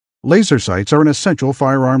Laser sights are an essential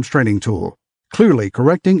firearms training tool, clearly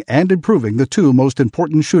correcting and improving the two most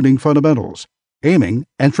important shooting fundamentals, aiming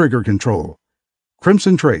and trigger control.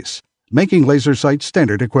 Crimson Trace, making laser sights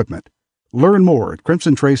standard equipment. Learn more at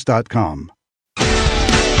crimsontrace.com.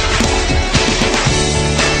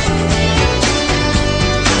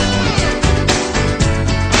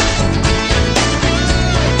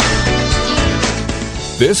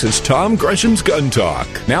 This is Tom Gresham's Gun Talk,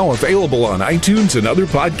 now available on iTunes and other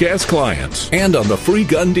podcast clients, and on the free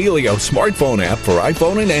Gun Dealio smartphone app for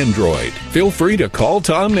iPhone and Android. Feel free to call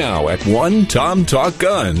Tom now at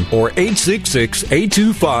 1-TOM-TALK-GUN or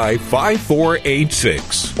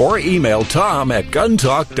 866-825-5486, or email Tom at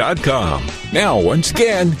guntalk.com. Now, once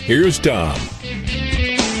again, here's Tom.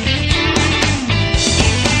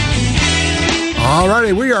 All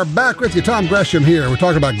righty, we are back with you. Tom Gresham here. We're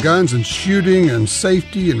talking about guns and shooting and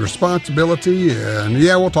safety and responsibility. And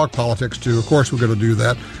yeah, we'll talk politics too. Of course, we're going to do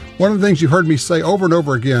that. One of the things you've heard me say over and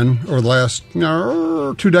over again over the last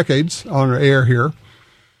 2 decades on air here,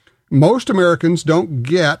 most Americans don't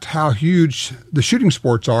get how huge the shooting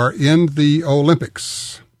sports are in the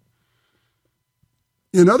Olympics.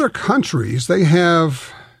 In other countries, they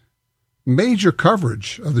have major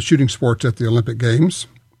coverage of the shooting sports at the Olympic Games.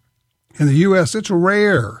 In the U.S., it's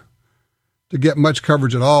rare to get much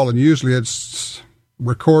coverage at all, and usually it's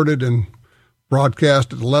recorded and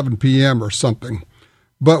broadcast at 11 p.m. or something.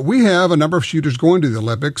 But we have a number of shooters going to the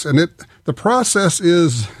Olympics, and the process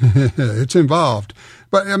is it's involved.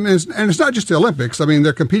 But I mean, it's not just the Olympics. I mean,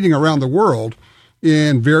 they're competing around the world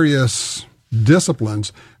in various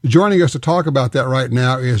disciplines. Joining us to talk about that right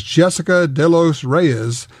now is Jessica De Los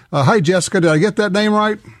Reyes. Hi, Jessica. Did I get that name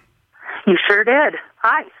right? You sure did.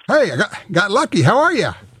 Hi. Hey, I got lucky. How are you?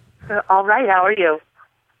 All right. How are you?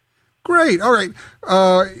 Great. All right.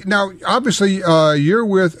 Now, obviously, you're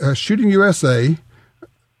with Shooting USA.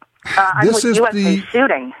 I'm with USA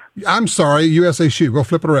Shooting. I'm sorry, USA Shooting. We'll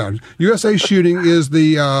flip it around. USA Shooting is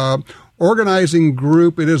the organizing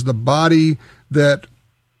group. It is the body that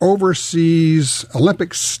oversees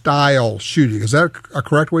Olympic-style shooting. Is that a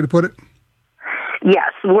correct way to put it?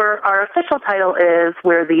 Yes. Our official title is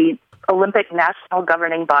we're the Olympic national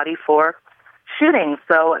governing body for shooting.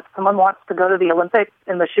 So if someone wants to go to the Olympics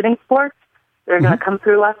in the shooting sports, they're going to come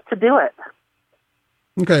through us to do it.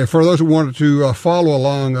 Okay, for those who wanted to follow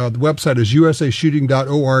along, the website is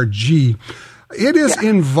usashooting.org. It is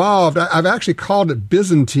involved. I've actually called it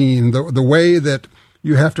Byzantine, the way that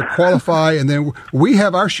you have to qualify, and then we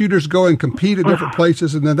have our shooters go and compete at different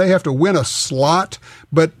places, and then they have to win a slot.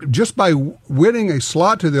 But just by winning a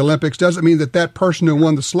slot to the Olympics doesn't mean that person who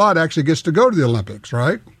won the slot actually gets to go to the Olympics,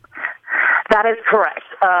 right? That is correct.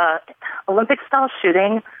 Olympic-style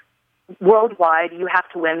shooting, worldwide, you have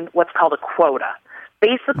to win what's called a quota.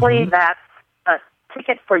 Basically, that's a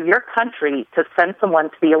ticket for your country to send someone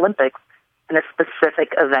to the Olympics in a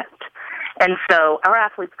specific event. And so our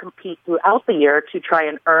athletes compete throughout the year to try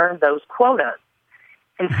and earn those quotas.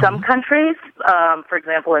 In some countries, for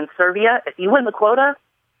example, in Serbia, if you win the quota,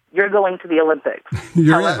 you're going to the Olympics.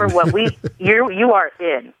 You are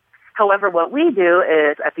in. However, what we do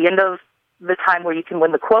is at the end of the time where you can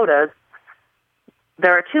win the quotas,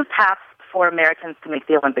 there are two paths for Americans to make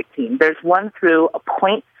the Olympic team. There's one through a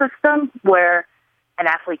point system where an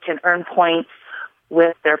athlete can earn points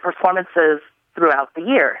with their performances throughout the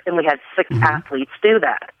year, and we had 6 athletes do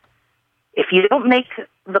that. If you don't make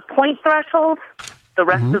the point threshold, the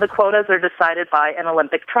rest of the quotas are decided by an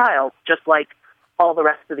Olympic trial, just like all the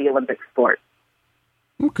rest of the Olympic sports.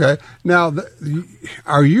 Okay. Now,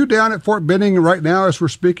 are you down at Fort Benning right now as we're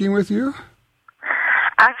speaking with you?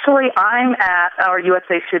 Actually, I'm at our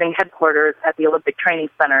USA Shooting headquarters at the Olympic Training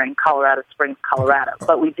Center in Colorado Springs, Colorado.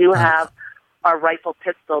 But we do have our rifle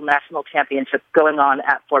pistol national championships going on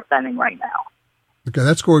at Fort Benning right now. Okay,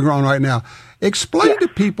 that's going on right now. Explain to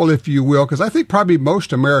people, if you will, because I think probably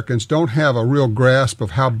most Americans don't have a real grasp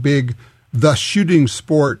of how big the shooting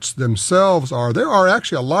sports themselves are. There are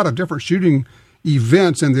actually a lot of different shooting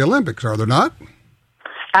events in the Olympics, are there not?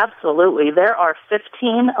 Absolutely. There are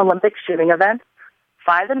 15 Olympic shooting events,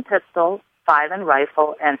 5 in pistol, 5 in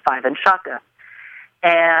rifle, and 5 in shotgun.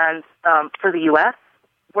 And for the U.S.,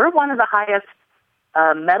 we're one of the highest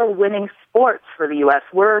medal-winning sports for the U.S.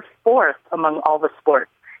 We're 4th among all the sports.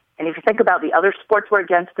 And if you think about the other sports we're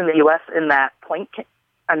against in the U.S. in that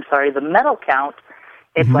the medal count,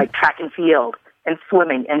 it's like track and field and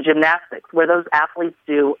swimming and gymnastics, where those athletes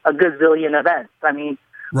do a gazillion events. I mean,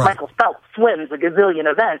 Michael Phelps swims a gazillion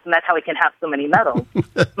events, and that's how he can have so many medals.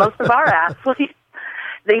 Most of our athletes,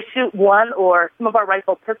 they shoot one, or some of our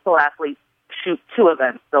rifle pistol athletes shoot 2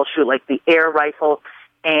 events. They'll shoot like the air rifle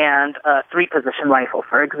and a three-position rifle,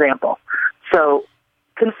 for example. So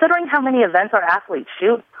considering how many events our athletes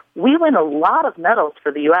shoot, we win a lot of medals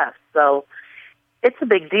for the U.S., so it's a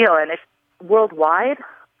big deal. And if worldwide,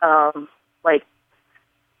 like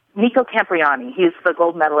Nico Campriani, he's the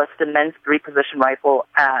gold medalist in men's three-position rifle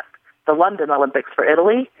at the London Olympics for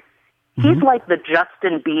Italy. He's like the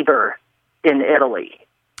Justin Bieber in Italy.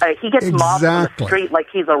 He gets mobbed on the street like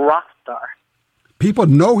he's a rock star. People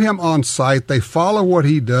know him on sight. They follow what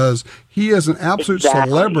he does. He is an absolute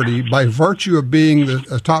celebrity by virtue of being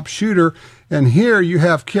the top shooter. And here you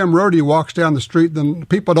have Kim Rhode walks down the street, then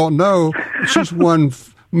people don't know she's won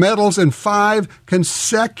medals in 5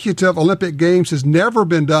 consecutive Olympic Games. Has never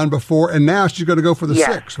been done before, and now she's going to go for the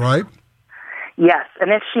 6th, right? Yes,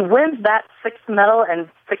 and if she wins that 6th medal in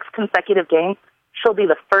 6 consecutive games, she'll be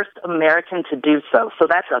the first American to do so. So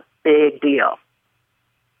that's a big deal.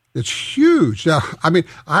 It's huge. Now, I mean,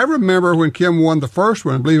 I remember when Kim won the first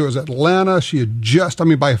one, I believe it was Atlanta. She had just,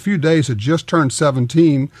 by a few days, had just turned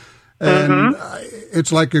 17. And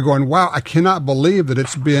it's like you're going, wow, I cannot believe that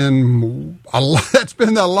it's been a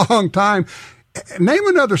long time. Name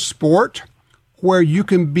another sport where you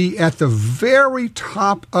can be at the very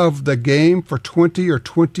top of the game for 20 or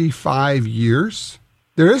 25 years.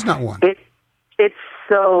 There is not one. It's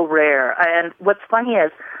so rare. And what's funny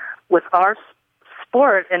is with our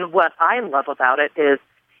sport, and what I love about it is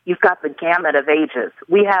you've got the gamut of ages.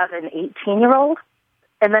 We have an 18-year-old,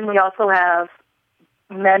 and then we also have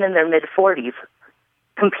men in their mid-40s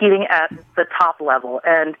competing at the top level.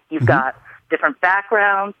 And you've got different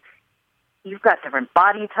backgrounds. You've got different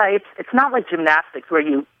body types. It's not like gymnastics where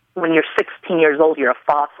when you're 16 years old, you're a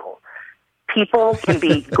fossil. People can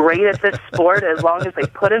be great at this sport as long as they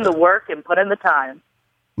put in the work and put in the time.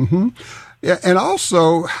 Yeah, and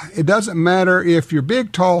also, it doesn't matter if you're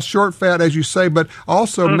big, tall, short, fat, as you say, but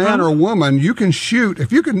also man or woman, you can shoot.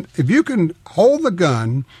 If you can hold the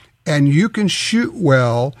gun and you can shoot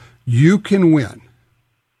well, you can win.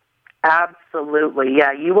 Absolutely,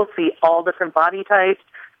 yeah. You will see all different body types,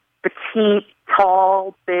 petite,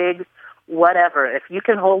 tall, big, whatever. If you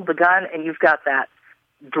can hold the gun and you've got that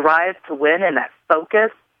drive to win and that focus,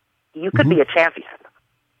 you could be a champion.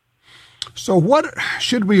 So what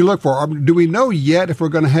should we look for? Do we know yet if we're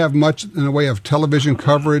going to have much in the way of television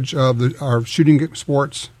coverage of our shooting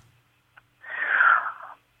sports?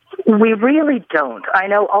 We really don't. I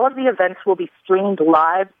know all of the events will be streamed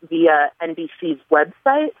live via NBC's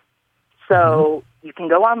website, so you can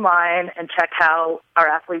go online and check how our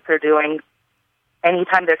athletes are doing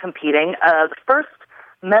anytime they're competing. The first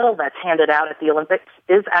medal that's handed out at the Olympics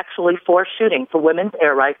is actually for shooting, for women's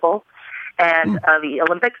air rifle. And the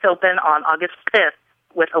Olympics open on August 5th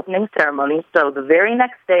with opening ceremony. So the very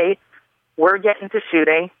next day, we're getting to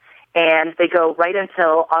shooting, and they go right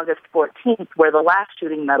until August 14th, where the last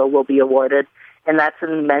shooting medal will be awarded, and that's in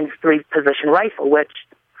the men's three-position rifle, which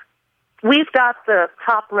we've got the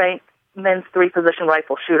top-ranked men's three-position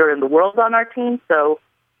rifle shooter in the world on our team, so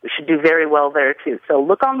we should do very well there, too. So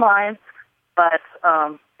look online, but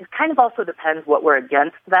it kind of also depends what we're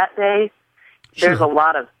against that day. There's a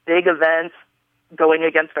lot of big events going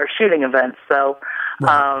against our shooting events, so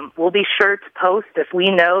we'll be sure to post. If we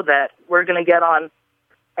know that we're going to get on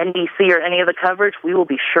NBC or any of the coverage, we will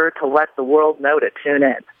be sure to let the world know to tune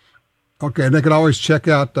in. Okay, and they can always check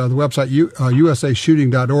out the website,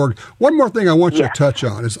 usashooting.org. One more thing I want you to touch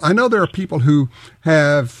on is I know there are people who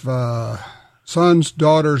have sons,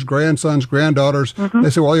 daughters, grandsons, granddaughters.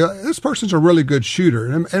 They say, well, this person's a really good shooter,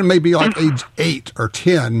 and it may be like age 8 or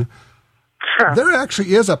 10. Sure. There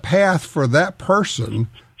actually is a path for that person,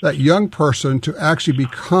 that young person, to actually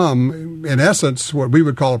become, in essence, what we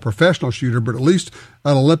would call a professional shooter, but at least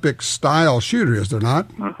an Olympic-style shooter, is there not?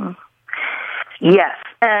 Yes.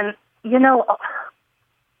 And,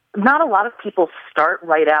 not a lot of people start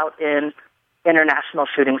right out in international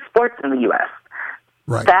shooting sports in the U.S.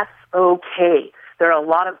 Right. That's okay. There are a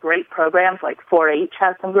lot of great programs, like 4-H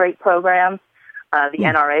has some great programs. The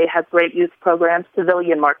NRA has great youth programs,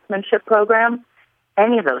 civilian marksmanship programs,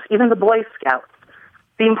 any of those, even the Boy Scouts.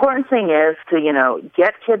 The important thing is to,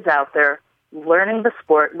 get kids out there learning the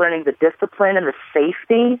sport, learning the discipline and the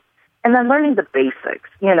safety, and then learning the basics,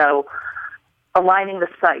 aligning the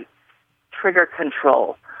sights, trigger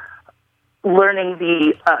control, learning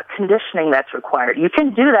the conditioning that's required. You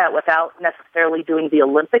can do that without necessarily doing the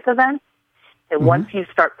Olympic events. And once you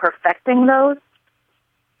start perfecting those,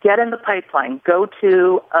 get in the pipeline. Go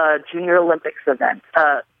to a Junior Olympics event,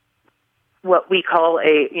 what we call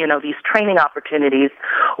these training opportunities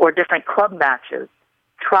or different club matches.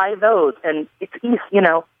 Try those. And it's easy.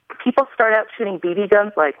 People start out shooting BB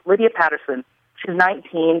guns like Lydia Patterson. She's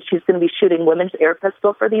 19. She's going to be shooting women's air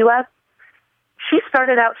pistol for the U.S. She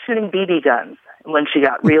started out shooting BB guns. And when she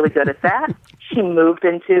got really good at that, she moved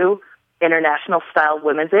into international-style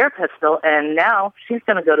women's air pistol, and now she's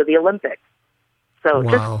going to go to the Olympics. So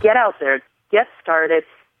just get out there, get started,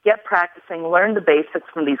 get practicing, learn the basics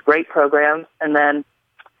from these great programs, and then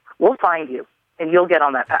we'll find you, and you'll get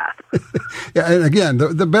on that path. Yeah, and again,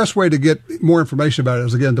 the best way to get more information about it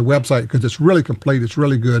is, again, the website, because it's really complete. It's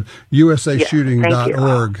really good,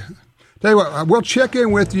 usashooting.org. Tell you what, we'll check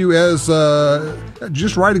in with you as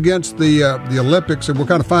just right against the Olympics, and we'll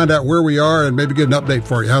kind of find out where we are and maybe get an update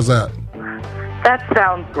for you. How's that? That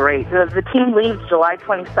sounds great. The team leaves July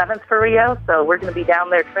 27th for Rio, so we're going to be down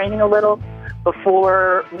there training a little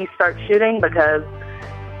before we start shooting, because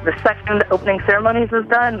the second opening ceremonies is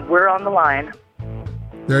done. We're on the line.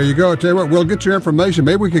 There you go. Tell you what, we'll get your information.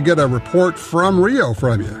 Maybe we could get a report from Rio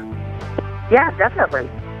from you. Yeah, definitely.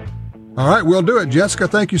 All right, we'll do it. Jessica,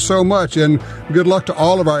 thank you so much, and good luck to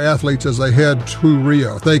all of our athletes as they head to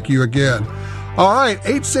Rio. Thank you again. All right,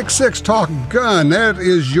 866-TALK-GUN. That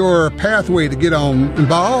is your pathway to get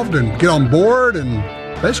involved and get on board and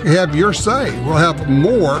basically have your say. We'll have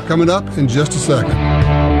more coming up in just a second.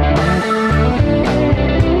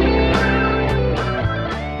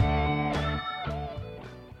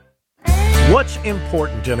 What's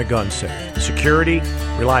important in a gun safe? Security,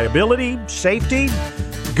 reliability, safety,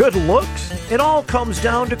 good looks? It all comes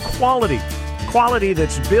down to quality. Quality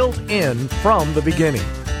that's built in from the beginning.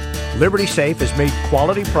 Liberty Safe has made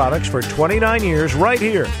quality products for 29 years right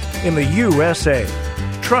here in the USA.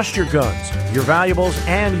 Trust your guns, your valuables,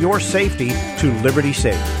 and your safety to Liberty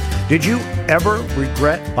Safe. Did you ever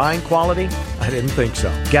regret buying quality? I didn't think so.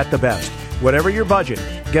 Get the best. Whatever your budget,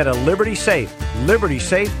 get a Liberty Safe.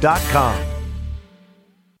 LibertySafe.com.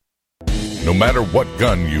 No matter what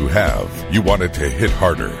gun you have, you want it to hit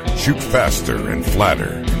harder, shoot faster and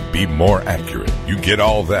flatter, and be more accurate. You get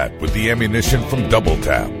all that with the ammunition from Double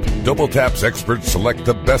Tap. Double Tap's experts select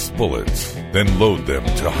the best bullets, then load them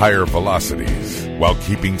to higher velocities while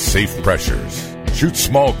keeping safe pressures. Shoot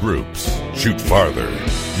small groups. Shoot farther.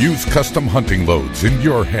 Use custom hunting loads in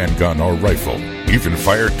your handgun or rifle. Even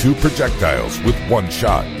fire 2 projectiles with one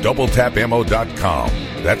shot. DoubleTapAmmo.com.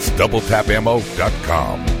 That's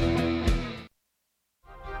DoubleTapAmmo.com.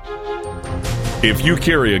 If you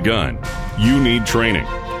carry a gun, you need training.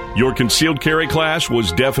 Your concealed carry class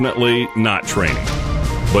was definitely not training.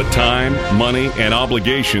 But time, money, and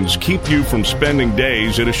obligations keep you from spending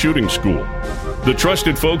days at a shooting school. The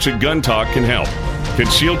trusted folks at Gun Talk can help.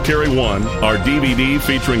 Concealed Carry 1, our DVD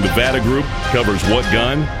featuring the VADA Group, covers what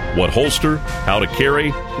gun, what holster, how to carry,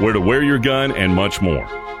 where to wear your gun, and much more.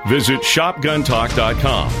 Visit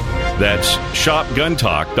ShopGunTalk.com. That's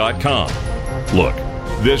ShopGunTalk.com. Look,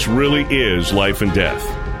 this really is life and death.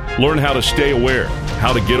 Learn how to stay aware,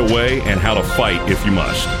 how to get away, and how to fight if you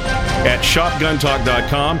must. At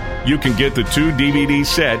ShopGunTalk.com, you can get the 2 DVD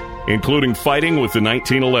set, including Fighting with the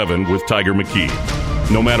 1911 with Tiger McKee.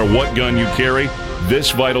 No matter what gun you carry,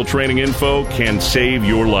 this vital training info can save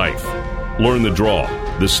your life. Learn the draw,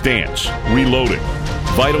 the stance, reloading,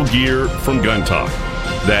 vital gear from Gun Talk.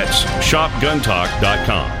 That's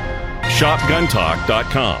ShopGunTalk.com.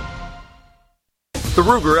 ShopGunTalk.com. The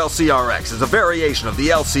Ruger LCRX is a variation of the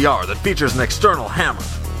LCR that features an external hammer,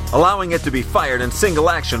 allowing it to be fired in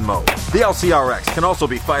single-action mode. The LCRX can also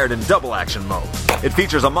be fired in double-action mode. It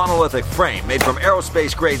features a monolithic frame made from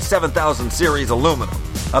aerospace-grade 7000 series aluminum,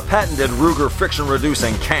 a patented Ruger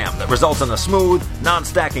friction-reducing cam that results in a smooth,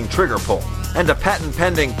 non-stacking trigger pull, and a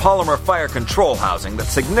patent-pending polymer fire control housing that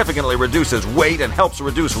significantly reduces weight and helps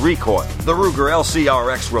reduce recoil. The Ruger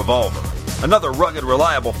LCRX Revolver, another rugged,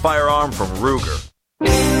 reliable firearm from Ruger.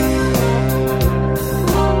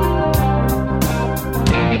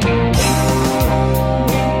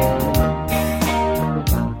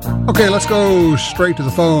 Okay, let's go straight to the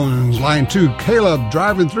phones. Line 2, Caleb,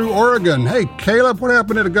 driving through Oregon. Hey, Caleb, what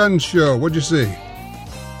happened at a gun show? What'd you see?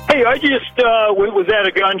 Hey, I just was at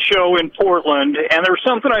a gun show in Portland, and there was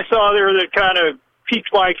something I saw there that kind of piqued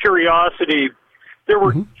my curiosity. There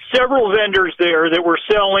were several vendors there that were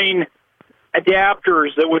selling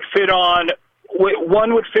adapters that would fit on,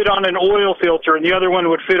 one would fit on an oil filter, and the other one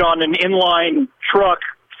would fit on an inline truck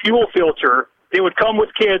fuel filter. They would come with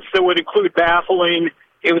kits that would include baffling.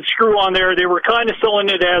 It would screw on there. They were kind of selling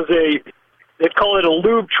it as they'd call it a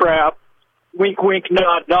lube trap, wink, wink,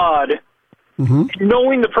 nod, nod. Mm-hmm.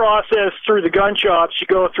 Knowing the process through the gun shops you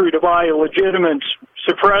go through to buy a legitimate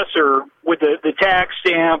suppressor with the tax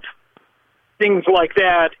stamp, things like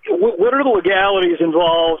that, what are the legalities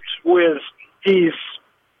involved with these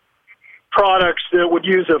products that would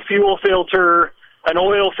use a fuel filter, an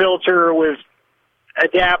oil filter with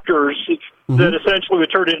adapters that essentially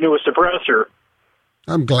would turn it into a suppressor.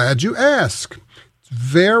 I'm glad you asked. It's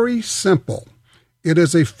very simple. It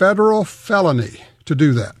is a federal felony to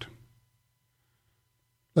do that.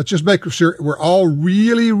 Let's just make sure we're all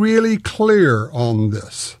really, really clear on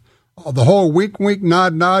this. The whole wink, wink,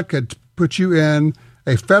 nod, nod could put you in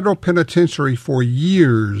a federal penitentiary for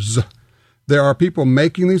years. There are people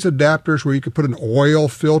making these adapters where you could put an oil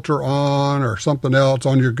filter on or something else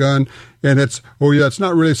on your gun, and it's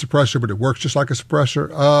not really a suppressor, but it works just like a suppressor.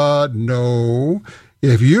 No.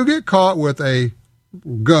 If you get caught with a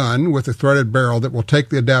gun with a threaded barrel that will take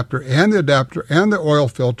the adapter and the oil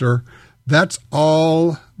filter, that's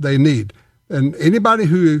all they need. And anybody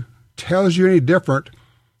who tells you any different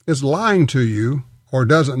is lying to you or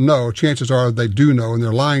doesn't know. Chances are they do know, and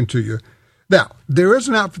they're lying to you. Now, there is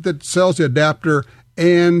an outfit that sells the adapter,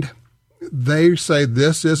 and they say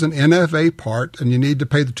this is an NFA part, and you need to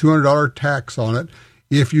pay the $200 tax on it.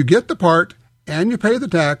 If you get the part and you pay the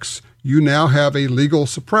tax, you now have a legal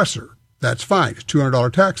suppressor. That's fine. It's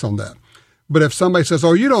 $200 tax on that. But if somebody says,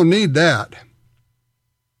 oh, you don't need that,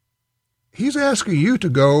 he's asking you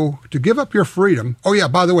to give up your freedom. Oh, yeah,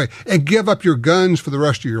 by the way, and give up your guns for the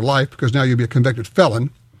rest of your life, because now you'll be a convicted felon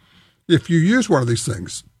if you use one of these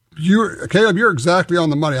things. Caleb, you're exactly on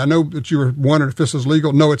the money. I know that you were wondering if this is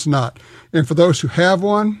legal. No, it's not. And for those who have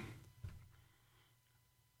one,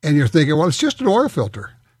 and you're thinking, well, it's just an oil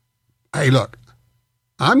filter. Hey, look,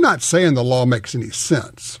 I'm not saying the law makes any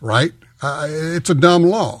sense, right? It's a dumb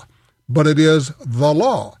law, but it is the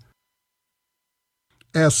law.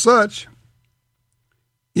 As such,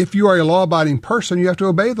 if you are a law-abiding person, you have to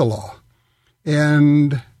obey the law.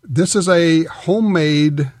 And this is a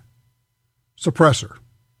homemade suppressor,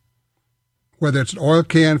 whether it's an oil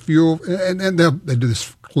can, fuel, and they do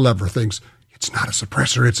this clever things. It's not a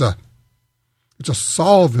suppressor. It's a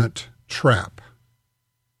solvent trap.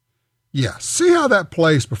 Yeah, see how that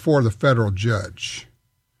plays before the federal judge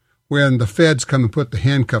when the feds come and put the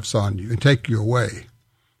handcuffs on you and take you away.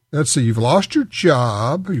 Let's see, you've lost your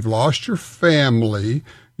job, you've lost your family,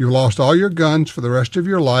 you've lost all your guns for the rest of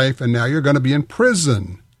your life, and now you're going to be in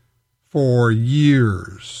prison for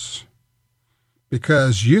years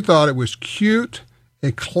because you thought it was cute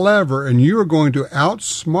and clever and you were going to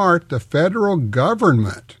outsmart the federal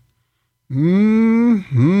government.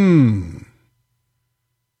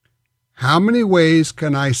 How many ways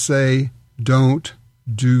can I say don't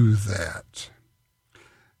do that?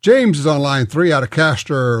 James is on line 3 out of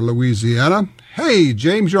Castor, Louisiana. Hey,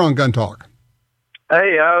 James, you're on Gun Talk.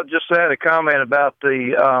 Hey, I just had a comment about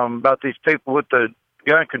these people with the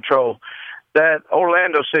gun control. That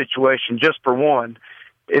Orlando situation, just for one,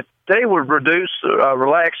 if they would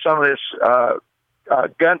relax some of this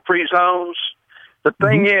gun-free zones, the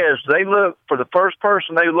thing is, they look for the first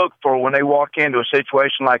person they look for when they walk into a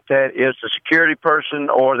situation like that is the security person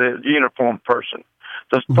or the uniformed person.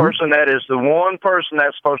 The person that is the one person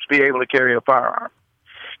that's supposed to be able to carry a firearm.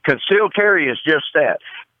 Concealed carry is just that.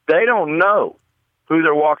 They don't know who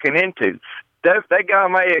they're walking into. That guy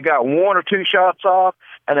may have got 1 or 2 shots off,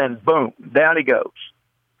 and then boom, down he goes.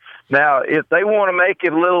 Now, if they want to make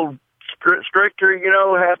it a little stricter,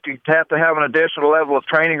 have to have an additional level of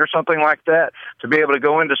training or something like that to be able to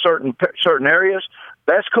go into certain areas,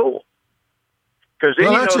 that's cool. Because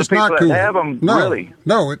that's just not cool. Have them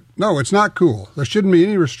No, it's not cool. There shouldn't be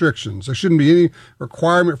any restrictions. There shouldn't be any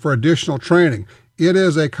requirement for additional training. It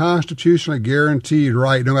is a constitutionally guaranteed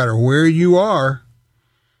right, no matter where you are.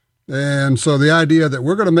 And so the idea that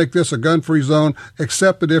we're going to make this a gun-free zone,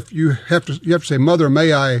 except that if you have to say "Mother,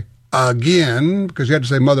 may I" again, because you had to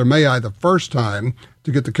say "Mother, may I" the first time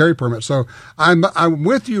to get the carry permit. So I'm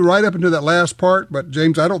with you right up into that last part. But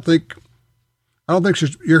James, I don't think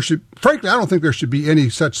frankly, I don't think there should be any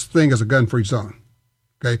such thing as a gun-free zone.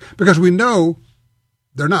 Okay, because we know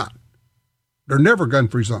they're not. They're never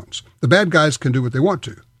gun-free zones. The bad guys can do what they want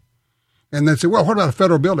to. And they say, well, what about a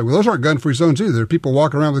federal building? Well, those aren't gun-free zones either. There are people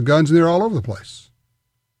walking around with guns and they're all over the place.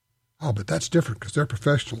 Oh, but that's different because they're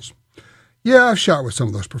professionals. Yeah, I've shot with some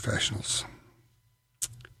of those professionals.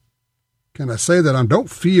 Can I say that I don't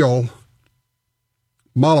feel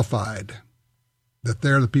mollified that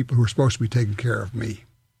they're the people who are supposed to be taking care of me?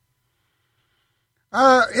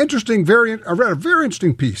 I read a very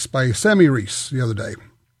interesting piece by Sammy Reese the other day.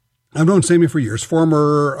 I've known Sammy for years,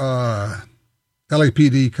 former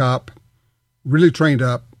LAPD cop, really trained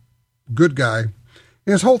up, good guy. And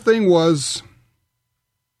his whole thing was,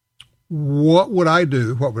 what would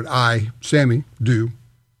I, Sammy, do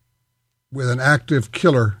with an active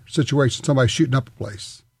killer situation, somebody shooting up a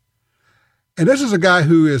place? And this is a guy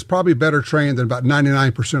who is probably better trained than about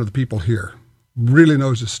 99% of the people here, really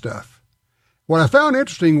knows his stuff. What I found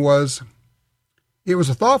interesting was it was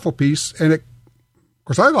a thoughtful piece, and of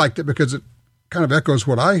course I liked it because it kind of echoes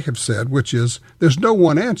what I have said, which is there's no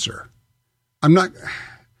one answer.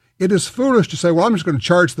 It is foolish to say, well, I'm just going to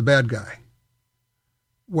charge the bad guy.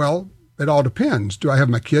 Well, it all depends. Do I have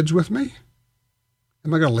my kids with me?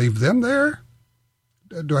 Am I going to leave them there?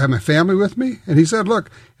 Do I have my family with me? And he said, look,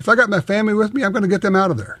 if I got my family with me, I'm going to get them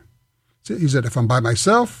out of there. He said, if I'm by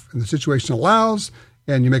myself and the situation allows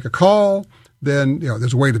and you make a call, then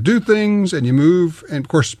there's a way to do things and you move. And, of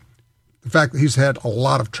course, the fact that he's had a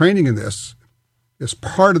lot of training in this is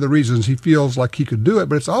part of the reasons he feels like he could do it.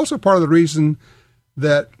 But it's also part of the reason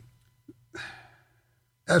that,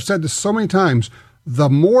 I've said this so many times,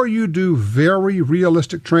 the more you do very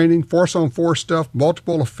realistic training, force-on-force stuff,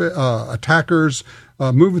 multiple attackers,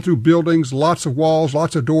 moving through buildings, lots of walls,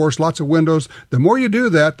 lots of doors, lots of windows, the more you do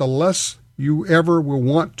that, the less you ever will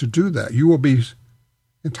want to do that. You will be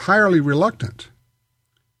entirely reluctant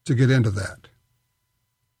to get into that.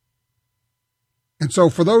 And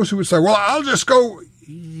so for those who would say, well, I'll just go,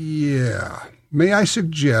 yeah, may I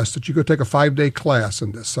suggest that you go take a 5-day class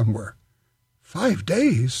in this somewhere? 5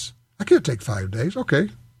 days? I can't take 5 days. Okay,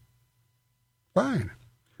 fine.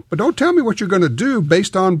 But don't tell me what you're going to do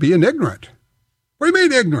based on being ignorant. What do you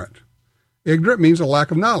mean ignorant? Ignorant means a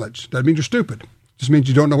lack of knowledge. Doesn't mean you're stupid. It just means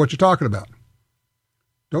you don't know what you're talking about.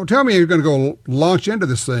 Don't tell me you're going to go launch into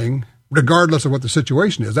this thing regardless of what the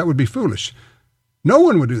situation is. That would be foolish. No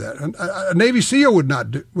one would do that. A Navy SEAL would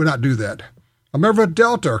not do that. A member of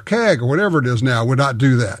Delta or CAG or whatever it is now would not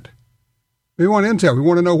do that. We want intel. We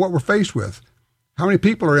want to know what we're faced with. How many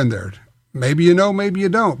people are in there? Maybe you know, maybe you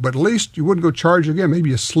don't. But at least you wouldn't go charge again.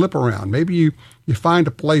 Maybe you slip around. Maybe you find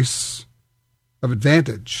a place of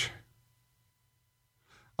advantage.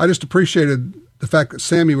 I just appreciated the fact that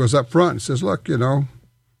Sammy was up front and says, look, been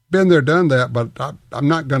there, done that, but I'm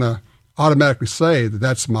not going to automatically say that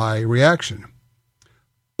that's my reaction.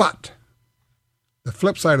 But the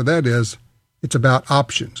flip side of that is it's about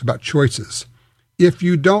options, about choices. If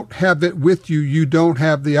you don't have it with you, you don't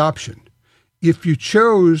have the option. If you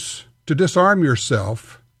chose to disarm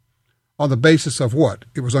yourself on the basis of what?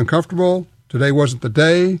 It was uncomfortable. Today wasn't the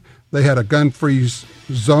day. They had a gun-free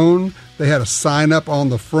zone. They had a sign up on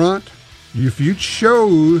the front. If you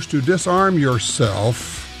chose to disarm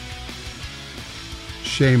yourself,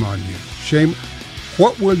 shame on you. Shame.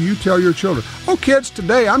 What will you tell your children? Oh, kids,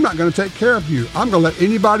 today I'm not going to take care of you. I'm going to let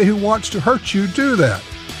anybody who wants to hurt you do that.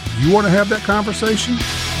 You want to have that conversation?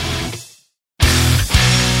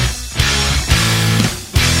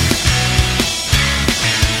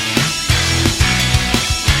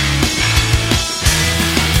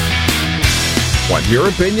 Want your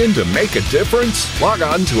opinion to make a difference? Log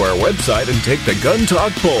on to our website and take the Gun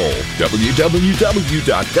Talk poll,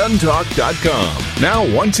 www.guntalk.com. Now,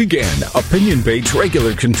 once again, opinion-based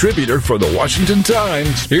regular contributor for the Washington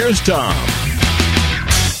Times, here's Tom.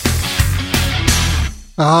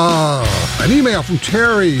 An email from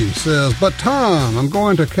Terry says, but Tom, I'm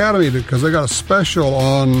going to Academy because they got a special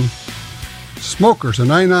on smokers, a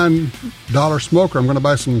 $99 smoker. I'm going to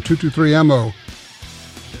buy some 223 ammo.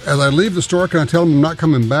 As I leave the store, can I tell them I'm not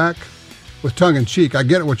coming back? With tongue-in-cheek, I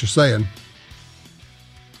get what you're saying.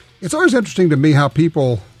 It's always interesting to me how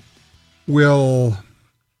people will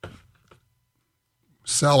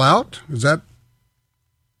sell out. Is that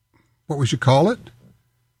what we should call it?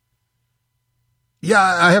 Yeah,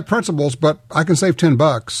 I have principles, but I can save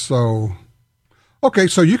 $10. So, okay,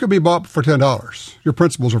 so you could be bought for $10. Your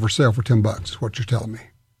principles are for sale for $10, is what you're telling me.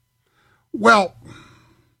 Well,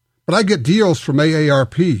 but I get deals from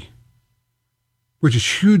AARP, which is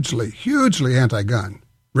hugely anti-gun.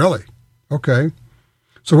 Really? Okay.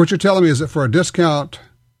 So what you're telling me is that for a discount,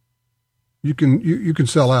 you can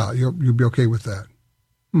sell out. You'll be okay with that.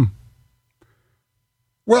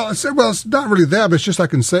 Well, it's not really that, but it's just I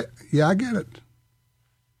can say, yeah, I get it.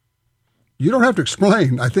 You don't have to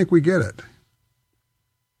explain. I think we get it.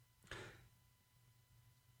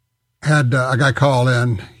 Had a guy call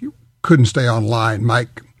in. He couldn't stay online,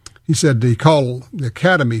 Mike. He said he called the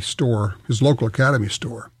Academy store, his local Academy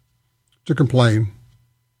store, to complain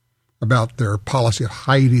about their policy of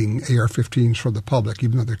hiding AR-15s from the public,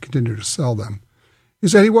 even though they continue to sell them. He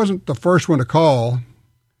said he wasn't the first one to call,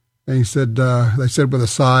 and he said they said with a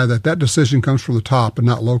sigh that decision comes from the top and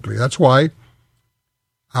not locally. That's why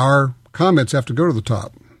our comments have to go to the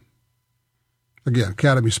top. Again,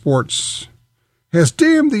 Academy Sports has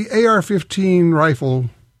deemed the AR-15 rifle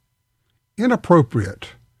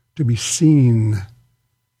inappropriate to be seen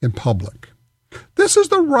in public. This is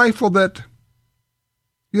the rifle that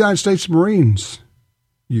the United States Marines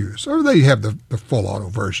use. Or they have the full auto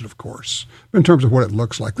version, of course, in terms of what it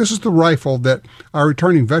looks like. This is the rifle that our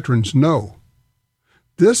returning veterans know.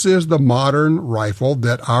 This is the modern rifle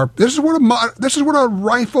this is what a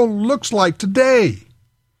rifle looks like today.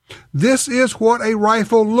 This is what a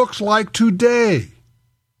rifle looks like today.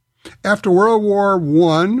 After World War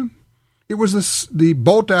I, it was the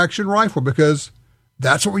bolt-action rifle because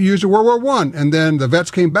that's what we used in World War I. And then the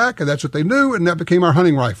vets came back, and that's what they knew, and that became our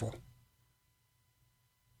hunting rifle.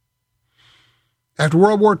 After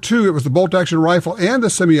World War II, it was the bolt-action rifle and the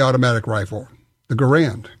semi-automatic rifle, the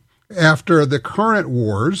Garand. After the current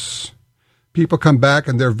wars, people come back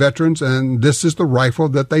and they're veterans, and this is the rifle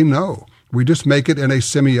that they know. We just make it in a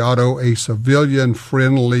semi-auto, a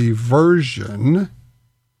civilian-friendly version.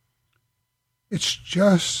 It's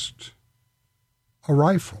just a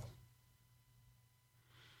rifle.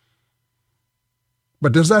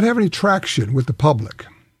 But does that have any traction with the public?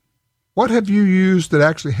 What have you used that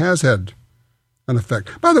actually has had an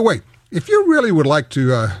effect? By the way, if you really would like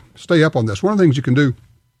to stay up on this, one of the things you can do,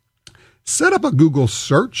 set up a Google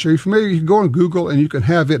search. Are you familiar? You can go on Google and you can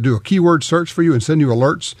have it do a keyword search for you and send you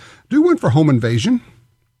alerts. Do one for home invasion.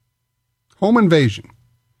 Home invasion.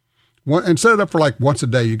 And set it up for like once a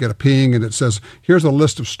day. You get a ping and it says, here's a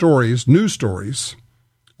list of stories, news stories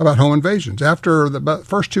about home invasions. After the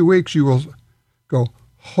first 2 weeks, you will go,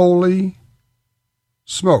 holy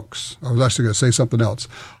smokes. I was actually going to say something else.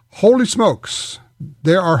 Holy smokes.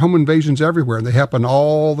 There are home invasions everywhere, and they happen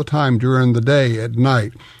all the time during the day, at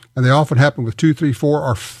night. And they often happen with 2, 3, 4,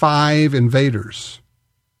 or 5 invaders.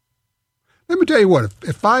 Let me tell you what,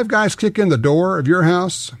 if 5 guys kick in the door of your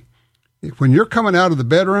house, when you're coming out of the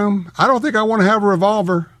bedroom, I don't think I want to have a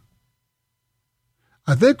revolver.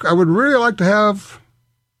 I think I would really like to have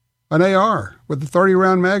an AR with a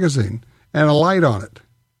 30-round magazine and a light on it.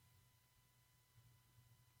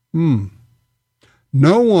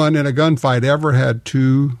 No one in a gunfight ever had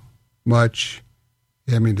too much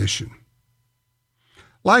ammunition.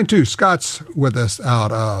 Line 2, Scott's with us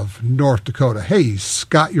out of North Dakota. Hey,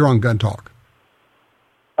 Scott, you're on Gun Talk.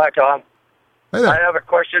 Hi, Tom. Hey there. I have a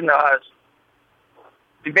question.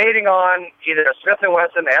 Debating on either a Smith &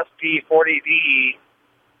 Wesson SP40VE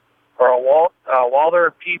or a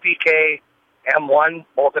Walther PPK M1,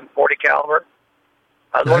 both in 40 caliber.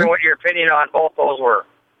 I was wondering what your opinion on both those were.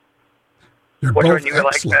 They're which both one you excellent.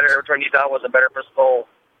 like better? Which one you thought was a better pistol?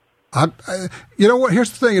 You know what?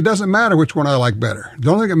 Here's the thing. It doesn't matter which one I like better.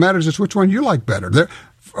 The only thing that matters is which one you like better.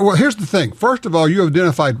 Well, here's the thing. First of all, you have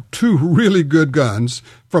identified 2 really good guns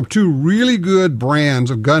from 2 really good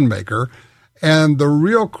brands of gun maker. And the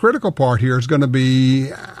real critical part here is going to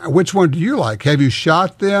be, which one do you like? Have you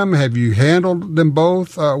shot them? Have you handled them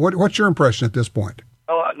both? What's your impression at this point?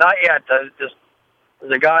 Oh, not yet. Just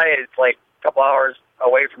there's a guy, it's like a couple hours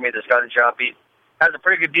away from me, this gun shop. He has a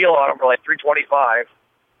pretty good deal on him for like $325.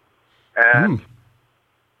 And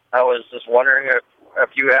I was just wondering if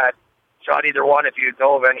you had shot either one, if you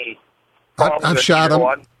know of any problems I've with shot either them.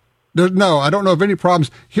 one. No, I don't know of any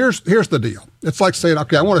problems. Here's the deal. It's like saying,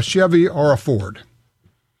 okay, I want a Chevy or a Ford.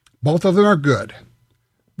 Both of them are good.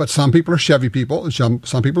 But some people are Chevy people and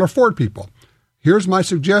some people are Ford people. Here's my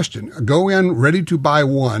suggestion. Go in ready to buy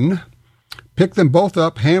one. Pick them both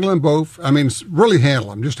up, handle them both. I mean, really handle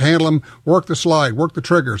them. Just handle them, work the slide, work the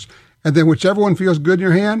triggers. And then whichever one feels good in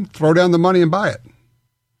your hand, throw down the money and buy it.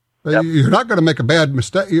 Yep. You're not going to make a bad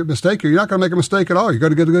mistake. You're not going to make a mistake at all. You're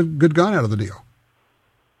going to get a good gun out of the deal.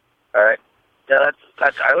 All right. Yeah,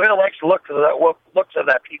 that's. I really like the looks of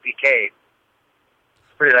that PPK.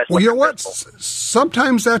 Pretty nice. Well, you know what?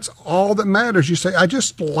 Sometimes that's all that matters. You say, I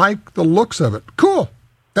just like the looks of it. Cool.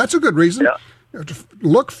 That's a good reason. Yeah.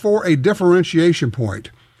 Look for a differentiation point.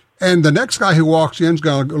 And the next guy who walks in is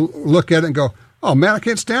going to look at it and go, oh, man, I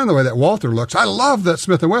can't stand the way that Walther looks. I love that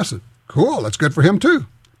Smith & Wesson. Cool. That's good for him, too.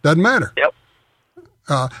 Doesn't matter. Yep.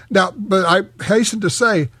 Now, but I hasten to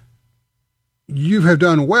say, you have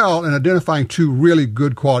done well in identifying 2 really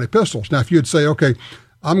good quality pistols. Now, if you'd say, okay,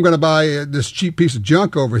 I'm going to buy this cheap piece of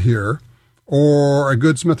junk over here, or a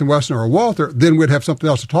good Smith & Wesson or a Walther, then we'd have something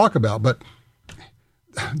else to talk about. But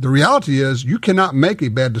the reality is you cannot make a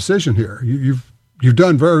bad decision here. You've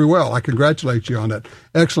done very well. I congratulate you on that.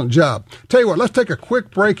 Excellent job. Tell you what, let's take a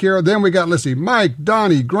quick break here. Then we got, let's see, Mike,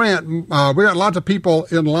 Donnie, Grant. We got lots of people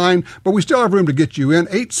in line, but we still have room to get you in.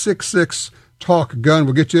 866-TALK-GUN.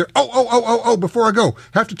 We'll get you there. Oh, before I go,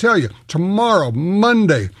 have to tell you, tomorrow,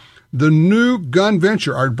 Monday, the new Gun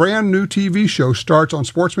Venture, our brand new TV show, starts on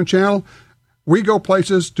Sportsman Channel. We go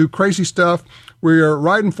places, do crazy stuff. We're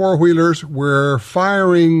riding 4-wheelers. We're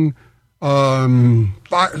firing, what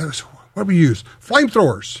do we use?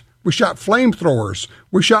 Flamethrowers. We shot flamethrowers.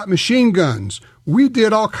 We shot machine guns. We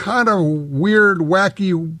did all kind of weird,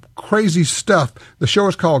 wacky, crazy stuff. The show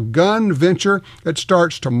is called Gun Venture. It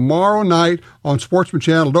starts tomorrow night on Sportsman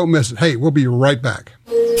Channel. Don't miss it. Hey, we'll be right back.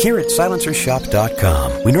 Here at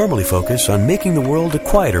SilencerShop.com, we normally focus on making the world a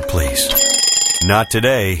quieter place. Not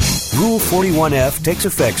today. Rule 41F takes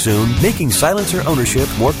effect soon, making silencer ownership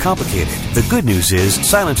more complicated. The good news is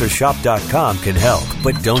SilencerShop.com can help,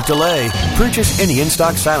 but don't delay. Purchase any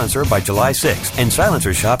in-stock silencer by July 6th, and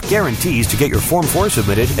Silencer Shop guarantees to get your Form 4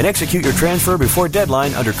 submitted and execute your transfer before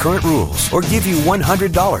deadline under current rules, or give you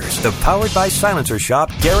 $100. The Powered by Silencer Shop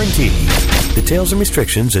guarantee. Details and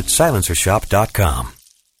restrictions at SilencerShop.com.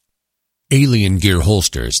 Alien Gear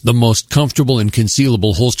Holsters, the most comfortable and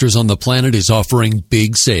concealable holsters on the planet, is offering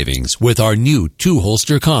big savings with our new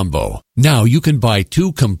 2-holster combo. Now you can buy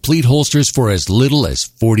 2 complete holsters for as little as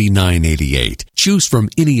 $49.88. Choose from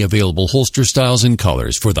any available holster styles and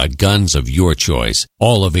colors for the guns of your choice.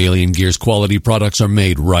 All of Alien Gear's quality products are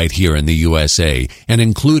made right here in the USA and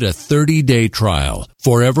include a 30-day trial,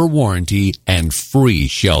 forever warranty, and free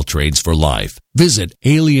shell trades for life. Visit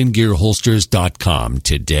aliengearholsters.com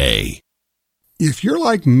today. If you're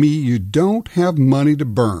like me, you don't have money to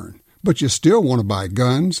burn, but you still want to buy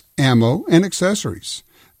guns, ammo, and accessories.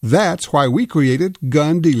 That's why we created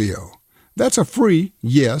Gun Dealio. That's a free,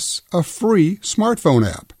 yes, a free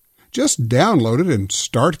smartphone app. Just download it and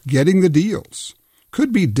start getting the deals.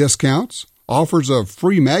 Could be discounts, offers of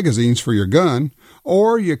free magazines for your gun,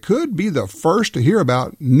 or you could be the first to hear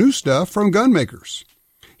about new stuff from gun makers.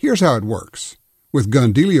 Here's how it works. With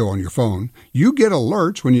Gun Dealio on your phone, you get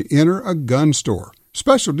alerts when you enter a gun store.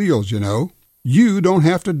 Special deals, you know. You don't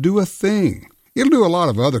have to do a thing. It'll do a lot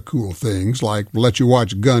of other cool things, like let you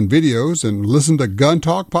watch gun videos and listen to Gun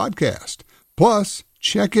Talk podcast. Plus,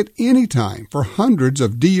 check it anytime for hundreds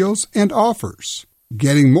of deals and offers.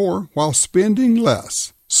 Getting more while spending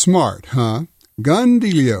less. Smart, huh? Gun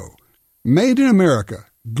Dealio. Made in America.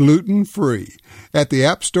 Gluten-free. At the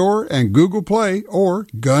App Store and Google Play or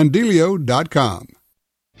GunDealio.com.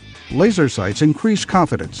 Laser sights increase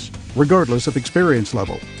confidence, regardless of experience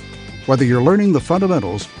level. Whether you're learning the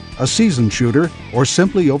fundamentals, a seasoned shooter, or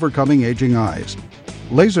simply overcoming aging eyes,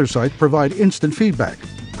 laser sights provide instant feedback,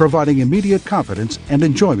 providing immediate confidence and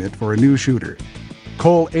enjoyment for a new shooter.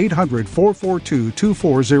 Call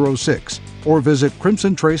 800-442-2406 or visit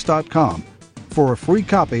crimsontrace.com for a free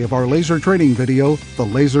copy of our laser training video, The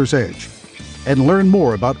Laser's Edge, and learn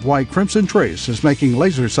more about why Crimson Trace is making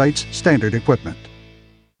laser sights standard equipment.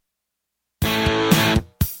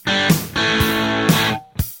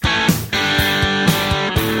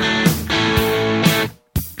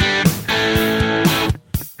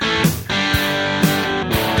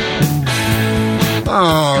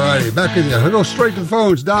 All righty, back with you. We'll go straight to the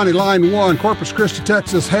phones. Donnie, line 1, Corpus Christi,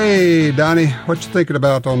 Texas. Hey, Donnie, what you thinking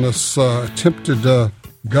about on this attempted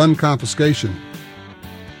gun confiscation?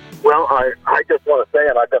 Well, I just want to say,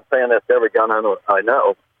 and I've been saying this to every gun I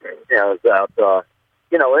know, is that,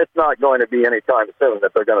 it's not going to be any time soon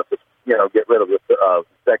that they're going to, get rid of the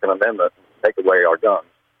Second Amendment and take away our guns.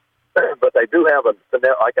 But they do have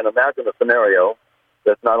I can imagine a scenario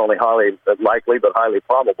that's not only highly likely but highly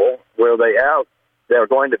probable where they're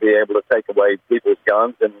going to be able to take away people's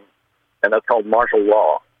guns, and that's called martial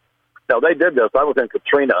law. Now, they did this. I was in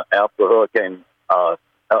Katrina after Hurricane,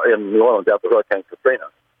 in New Orleans after Hurricane Katrina.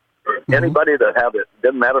 Mm-hmm. Anybody that had it,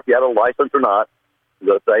 didn't matter if you had a license or not,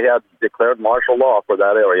 that they had declared martial law for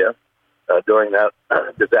that area during that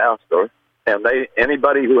disaster. And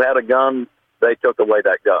anybody who had a gun, they took away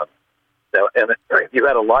that gun. Now, and if you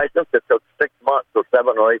had a license, it took 6 months or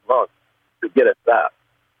 7 or 8 months to get it back.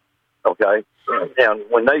 Okay? And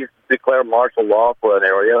when they declare martial law for an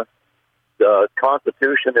area, the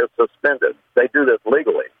Constitution is suspended. They do this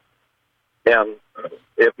legally. And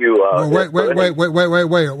if you... wait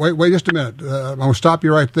just a minute. I'm going to stop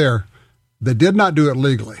you right there. They did not do it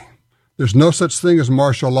legally. There's no such thing as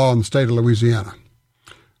martial law in the state of Louisiana.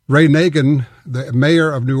 Ray Nagin, the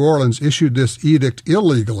mayor of New Orleans, issued this edict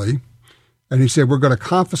illegally, and he said, we're going to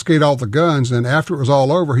confiscate all the guns. And after it was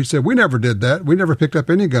all over, he said, we never did that. We never picked up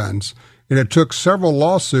any guns. And it took several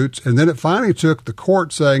lawsuits, and then it finally took the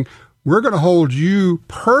court saying, we're going to hold you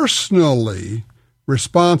personally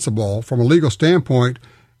responsible from a legal standpoint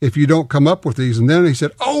if you don't come up with these. And then he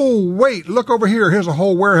said, oh, wait, look over here. Here's a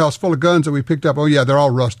whole warehouse full of guns that we picked up. Oh, yeah, they're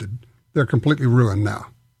all rusted. They're completely ruined now.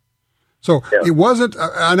 So It wasn't,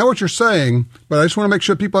 I know what you're saying, but I just want to make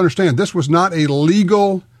sure people understand this was not a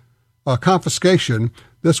legal confiscation.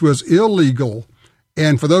 This was illegal.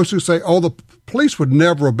 And for those who say, oh, the police would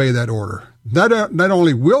never obey that order, not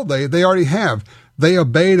only will they already have. They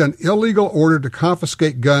obeyed an illegal order to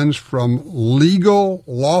confiscate guns from legal,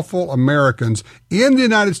 lawful Americans in the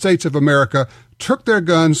United States of America, took their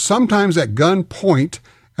guns, sometimes at gunpoint,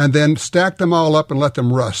 and then stacked them all up and let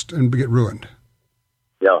them rust and get ruined.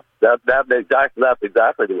 Yeah, that's exactly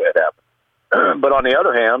the way it happened. But on the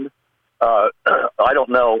other hand, I don't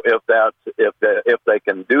know if they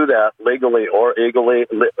can do that legally or illegally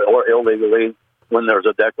when there's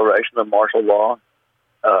a declaration of martial law.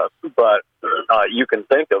 But you can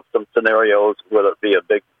think of some scenarios, whether it be a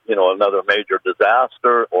big, another major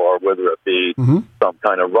disaster, or whether it be some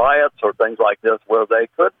kind of riots or things like this, where they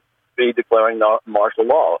could be declaring martial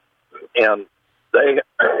law. And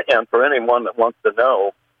for anyone that wants to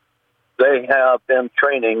know, they have been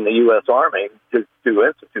training the U.S. Army to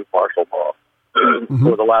institute martial law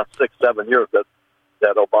for the last 6-7 years that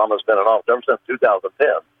Obama's been in office, ever since 2010.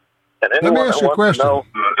 And let me ask you a question. No,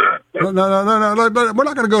 we're not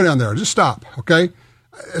going to go down there. Just stop, okay?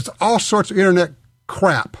 It's all sorts of internet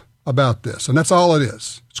crap about this, and that's all it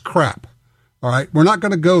is. It's crap, all right? We're not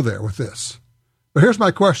going to go there with this. But here's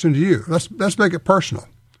my question to you. Let's make it personal.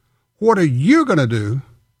 What are you going to do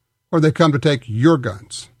when they come to take your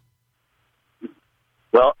guns?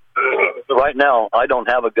 Well, right now, I don't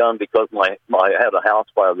have a gun because I had a house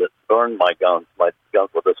fire that burned my guns. My guns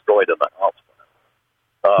were destroyed in the house fire.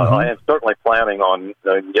 I am certainly planning on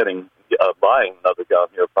buying another gun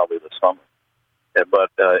here probably this summer.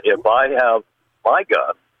 But if I have my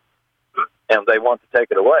gun and they want to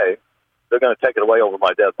take it away, they're going to take it away over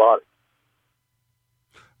my dead body.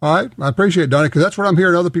 All right, I appreciate it, Donnie, because that's what I'm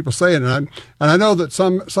hearing other people saying, and I know that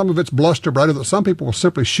some of it's bluster, but I know that some people will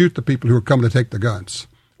simply shoot the people who are coming to take the guns.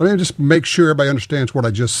 Let me just make sure everybody understands what I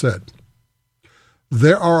just said.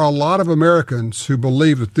 There are a lot of Americans who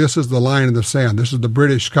believe that this is the line in the sand. This is the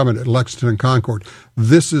British coming at Lexington and Concord.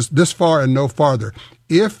 This is this far and no farther.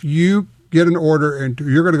 If you get an order and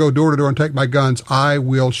you're going to go door to door and take my guns, I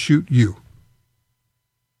will shoot you.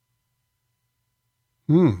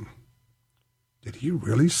 Did he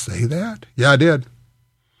really say that? Yeah, I did.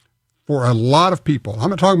 For a lot of people, I'm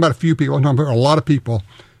not talking about a few people, I'm talking about a lot of people,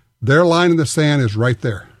 their line in the sand is right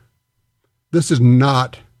there. This is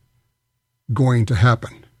not going to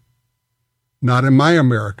happen. Not in my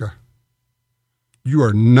America. You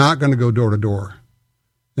are not going to go door to door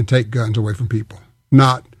and take guns away from people.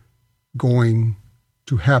 Not going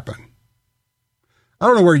to happen. I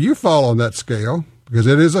don't know where you fall on that scale, because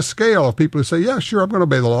it is a scale of people who say, yeah, sure, I'm going to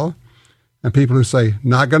obey the law. And people who say,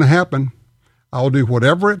 not going to happen. I'll do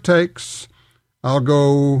whatever it takes. I'll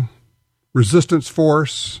go resistance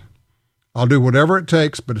force. I'll do whatever it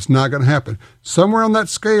takes, but it's not going to happen. Somewhere on that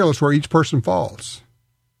scale is where each person falls.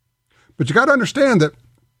 But you got to understand that,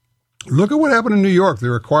 look at what happened in New York. They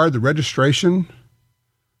required the registration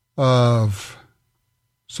of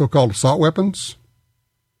so-called assault weapons.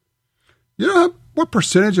 You know what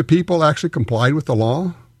percentage of people actually complied with the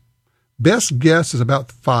law? Best guess is about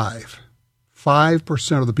 5%.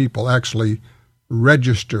 5% of the people actually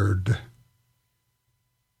registered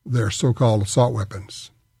their so-called assault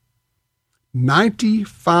weapons.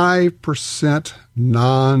 95%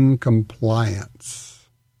 non-compliance.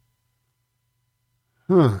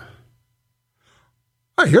 All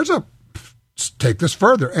right, take this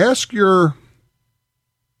further. Ask your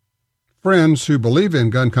friends who believe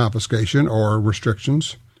in gun confiscation or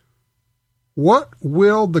restrictions, what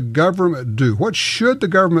will the government do? What should the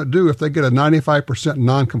government do if they get a 95%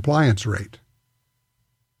 non-compliance rate?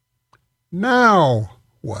 Now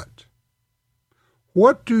what?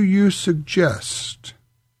 What do you suggest?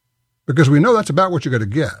 Because we know that's about what you're going to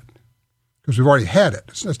get, because we've already had it.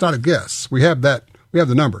 It's not a guess. We have that. We have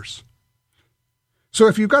the numbers. So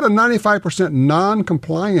if you've got a 95%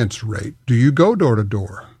 non-compliance rate, do you go door to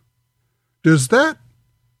door? Does that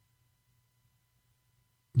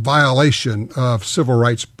violation of civil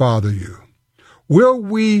rights bother you? Will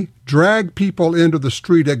we drag people into the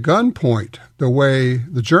street at gunpoint the way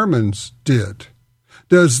the Germans did?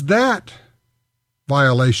 Does that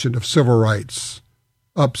violation of civil rights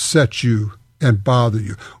upset you and bother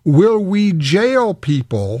you? Will we jail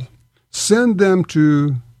people, send them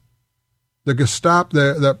to the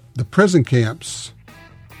Gestapo, the prison camps,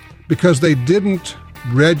 because they didn't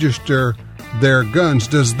register their guns?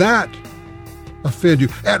 Does that offend you?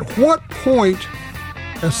 At what point,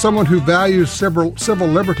 as someone who values civil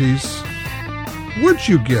liberties, would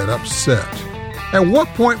you get upset? At what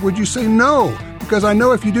point would you say no? Because I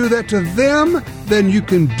know if you do that to them, then you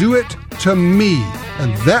can do it to me.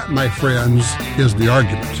 And that, my friends, is the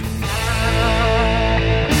argument.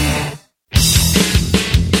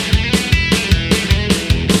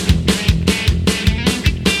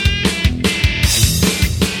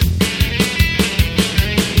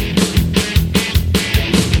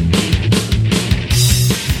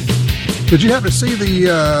 Did you happen to see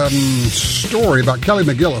the story about Kelly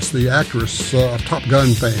McGillis, the actress of Top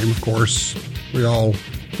Gun fame, of course? We all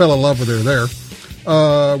fell in love with her there.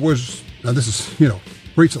 Now this is,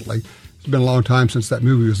 recently. It's been a long time since that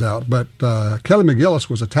movie was out. But Kelly McGillis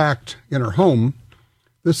was attacked in her home.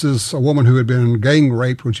 This is a woman who had been gang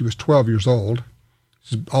raped when she was 12 years old.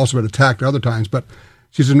 She's also been attacked other times. But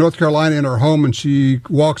she's in North Carolina in her home, and she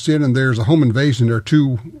walks in, and there's a home invasion. There are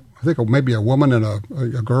two, I think maybe a woman and a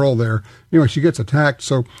girl there. Anyway, she gets attacked.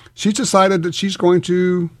 So she's decided that she's going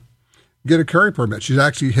to get a carry permit. She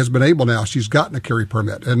actually has been able now. She's gotten a carry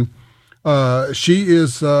permit. And she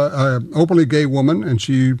is an openly gay woman, and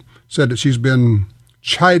she said that she's been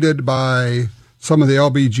chided by some of the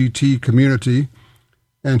LGBT community.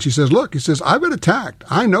 And she says, look, I've been attacked.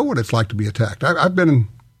 I know what it's like to be attacked. I've been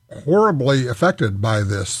horribly affected by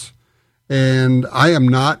this, and I am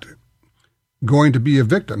not going to be a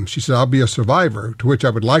victim. She said, I'll be a survivor, to which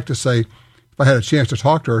I would like to say, if I had a chance to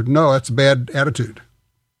talk to her, no, that's a bad attitude.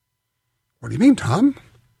 What do you mean, Tom?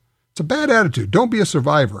 It's a bad attitude. Don't be a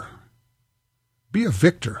survivor. Be a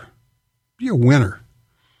victor. Be a winner.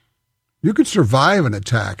 You can survive an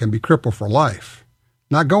attack and be crippled for life.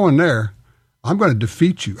 Not going there. I'm going to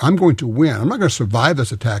defeat you. I'm going to win. I'm not going to survive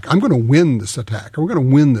this attack. I'm going to win this attack. I'm going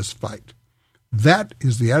to win this fight. That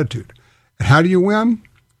is the attitude. And how do you win?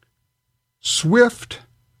 Swift,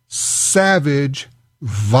 savage,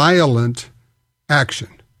 violent action.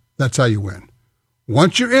 That's how you win.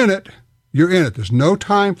 Once you're in it, you're in it. There's no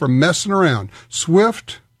time for messing around.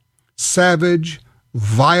 Swift, savage,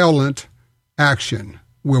 violent action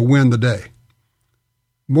will win the day.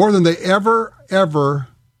 More than they ever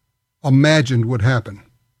imagined would happen.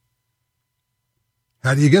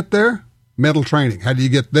 How do you get there? Mental training. How do you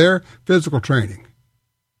get there? Physical training.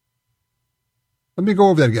 Let me go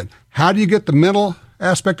over that again. How do you get the mental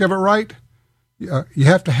aspect of it right? You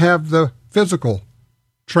have to have the physical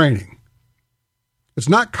training. It's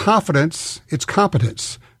not confidence, it's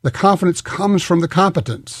competence. The confidence comes from the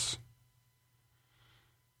competence.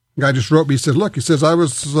 The guy just wrote me, he says, I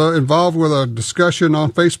was involved with a discussion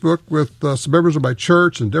on Facebook with some members of my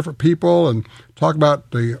church and different people, and talk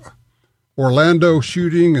about the Orlando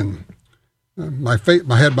shooting, and I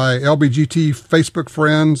had my LBGT Facebook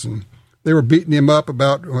friends, and they were beating him up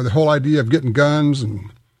about the whole idea of getting guns.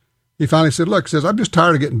 And he finally said, look, I'm just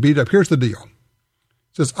tired of getting beat up. Here's the deal.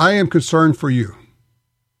 He says, I am concerned for you.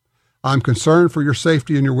 I'm concerned for your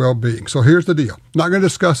safety and your well-being. So here's the deal. I'm not going to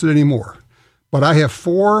discuss it anymore. But I have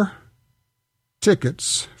 4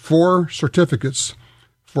 certificates for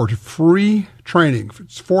free training.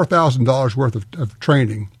 It's $4,000 worth of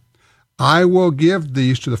training. I will give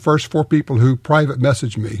these to the first 4 people who private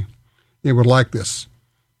message me and would like this.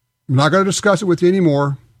 I'm not going to discuss it with you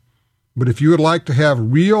anymore, but if you would like to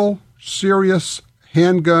have real, serious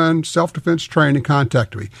handgun self-defense training,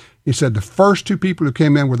 contact me. He said the first 2 people who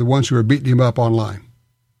came in were the ones who were beating him up online.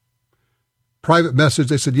 Private message,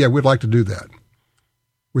 they said, yeah, we'd like to do that.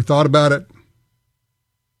 We thought about it.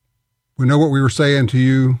 We know what we were saying to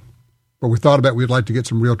you, but we thought about we'd like to get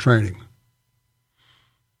some real training.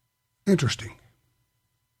 Interesting.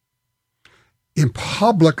 In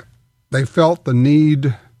public, they felt the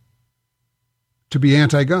need to be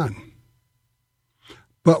anti-gun.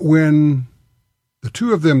 But when the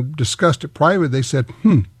 2 of them discussed it privately, they said,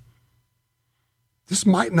 this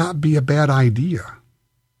might not be a bad idea.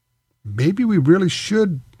 Maybe we really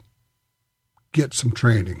should get some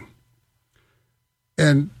training.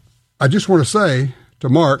 And I just want to say to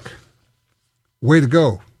Mark, way to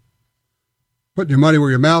go. Putting your money where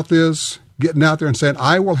your mouth is, getting out there and saying,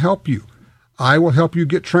 I will help you. I will help you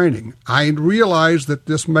get training. I realize that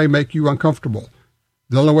this may make you uncomfortable.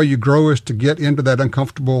 The only way you grow is to get into that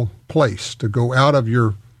uncomfortable place, to go out of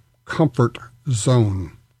your comfort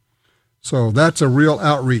zone. So that's a real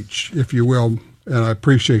outreach, if you will, and I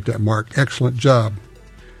appreciate that, Mark. Excellent job.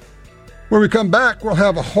 When we come back, we'll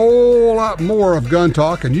have a whole lot more of gun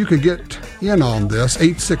talk, and you can get in on this.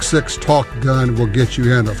 866-TALK-GUN will get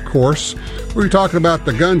you in, of course. We're talking about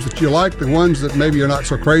the guns that you like, the ones that maybe you're not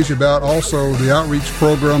so crazy about, also the outreach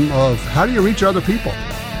program of how do you reach other people?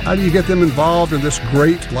 How do you get them involved in this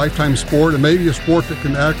great lifetime sport, and maybe a sport that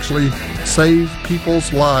can actually save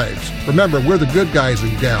people's lives? Remember, we're the good guys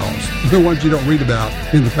and gals, the ones you don't read about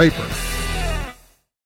in the paper.